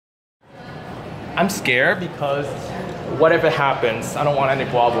I'm scared because whatever happens, I don't want any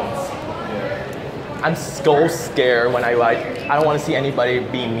problems. Yeah. I'm so scared when I ride. I don't want to see anybody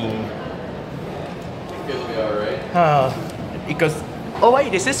being mean. It'll be alright. Because, oh wait,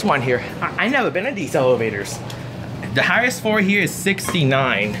 there's this one here. I never been in these elevators. The highest floor here is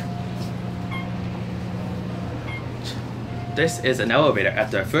 69. This is an elevator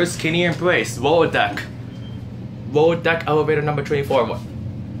at the First Canadian Place, lower deck. Lower deck elevator number 24. What?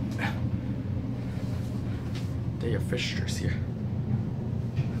 There are fixtures here.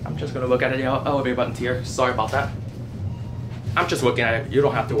 I'm just gonna look at the elevator buttons here. Sorry about that. I'm just looking at it. You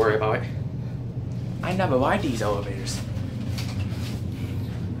don't have to worry about it. I never ride these elevators.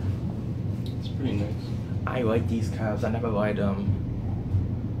 It's pretty nice. I like these cabs. I never ride them.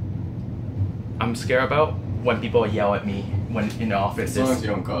 I'm scared about when people yell at me when in the office. As long as you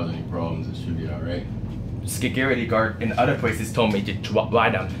don't cause any problems, it should be alright. Security guard in other places told me to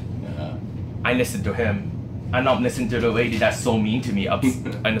ride them. I listened to him. I'm not listening to the lady that's so mean to me up in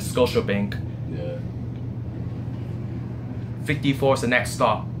the Scotiabank. Yeah. 54 is the next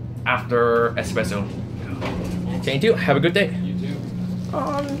stop after Espresso. Thank you. Have a good day. You too.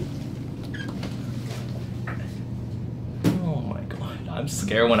 Oh my god. I'm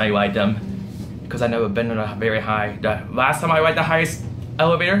scared when I ride them because I've never been in a very high. The last time I ride the highest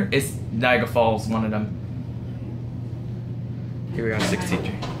elevator is Niagara Falls, one of them. Here we are, 63.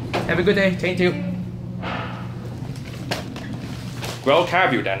 Have a good day. Thank you. Well,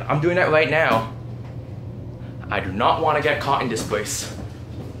 have you then? I'm doing that right now. I do not want to get caught in this place.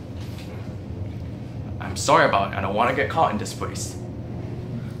 I'm sorry about it. I don't want to get caught in this place.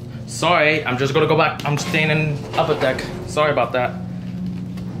 Sorry, I'm just gonna go back. I'm staying in upper deck. Sorry about that.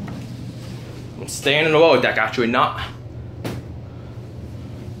 I'm staying in the lower deck, actually, not.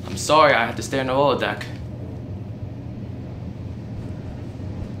 I'm sorry, I had to stay in the lower deck.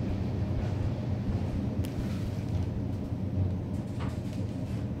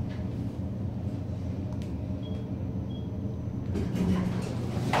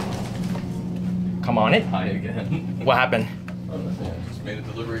 Come on in. Hi again. What happened? Oh, nothing. I just made a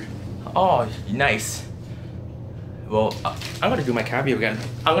delivery. Oh, nice. Well, I'm gonna do my cab view again.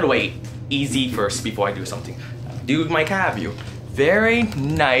 I'm gonna wait easy first before I do something. Do my cab view. Very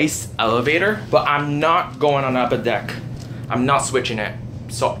nice elevator, but I'm not going on the upper deck. I'm not switching it.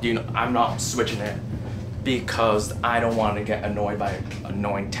 So, I'm not switching it because I don't want to get annoyed by an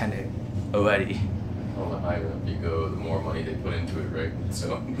annoying tenant already. Well, the higher up you go, the more money they put into it, right?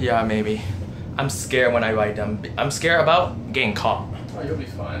 So. Yeah, maybe. I'm scared when I ride them. I'm scared about getting caught. Oh, you'll be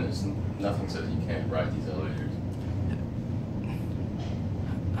fine. There's nothing says you can't ride these elevators.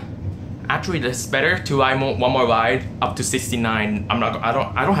 Actually, it's better to ride one more ride up to 69. I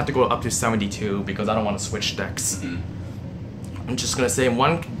don't have to go up to 72 because I don't want to switch decks. Mm-hmm. I'm just gonna say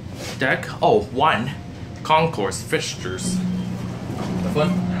one deck. Oh, one concourse fixtures. Have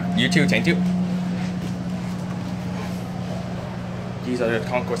fun. You too. Thank you. These are the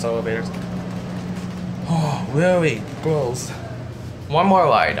concourse elevators. Oh, really gross. One more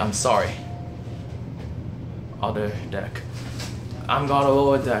ride. I'm sorry. Other deck. I'm going to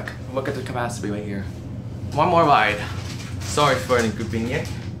lower deck. Look at the capacity right here. One more ride. Sorry for the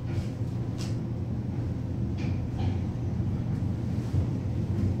inconvenience.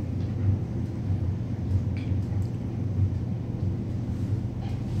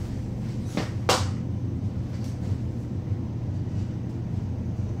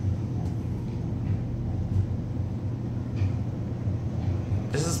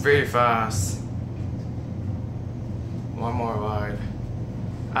 This is very fast. One more ride.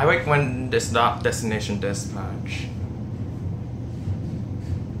 I like when there's not destination dispatch.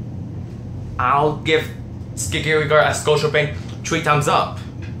 I'll give security guard at Scotiabank 3 thumbs up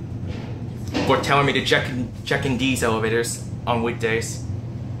for telling me to check in these elevators on weekdays.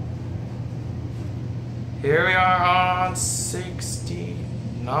 Here we are on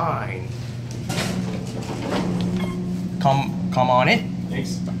 69. Come on in.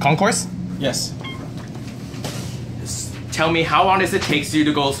 Thanks. Concourse? Yes. Tell me, how long does it take you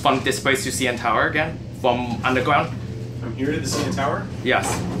to go from this place to CN Tower again? From underground? From here to the CN Tower? Yes.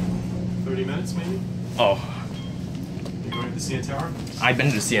 30 minutes, maybe? Oh, You're going to the CN Tower? I've been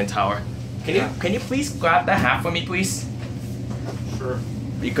to the CN Tower. Can you please grab that hat for me, please? Sure.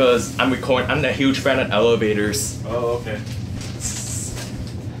 Because I'm a huge fan of elevators. Oh, okay.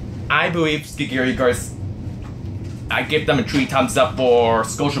 I believe security guards. I give them a 3 thumbs up for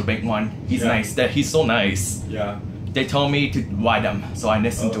Scotiabank one. He's nice. He's so nice. Yeah. They told me to ride them, so I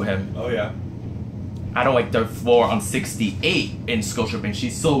listened to him. Oh, yeah. I don't like the floor on 68 in Scotiabank.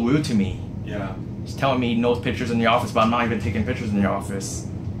 She's so rude to me. Yeah. She's telling me no pictures in the office, but I'm not even taking pictures in the office.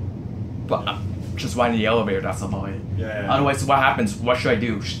 But just riding the elevator. That's about it. Yeah. Otherwise, what happens? What should I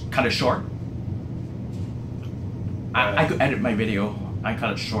do? Cut it short. I could edit my video. I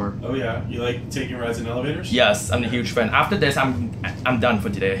cut it short. Oh yeah, you like taking rides in elevators? Yes, I'm a huge fan. After this, I'm done for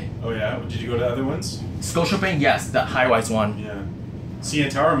today. Oh yeah, did you go to other ones? Scotiabank, yes, the high-rise one. Yeah.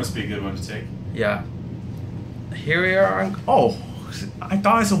 CN Tower must be a good one to take. Yeah. Here we are. Oh, I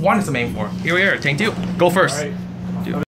thought it's one is the main floor. Here we are. Thank you. Go first. All right. Dude.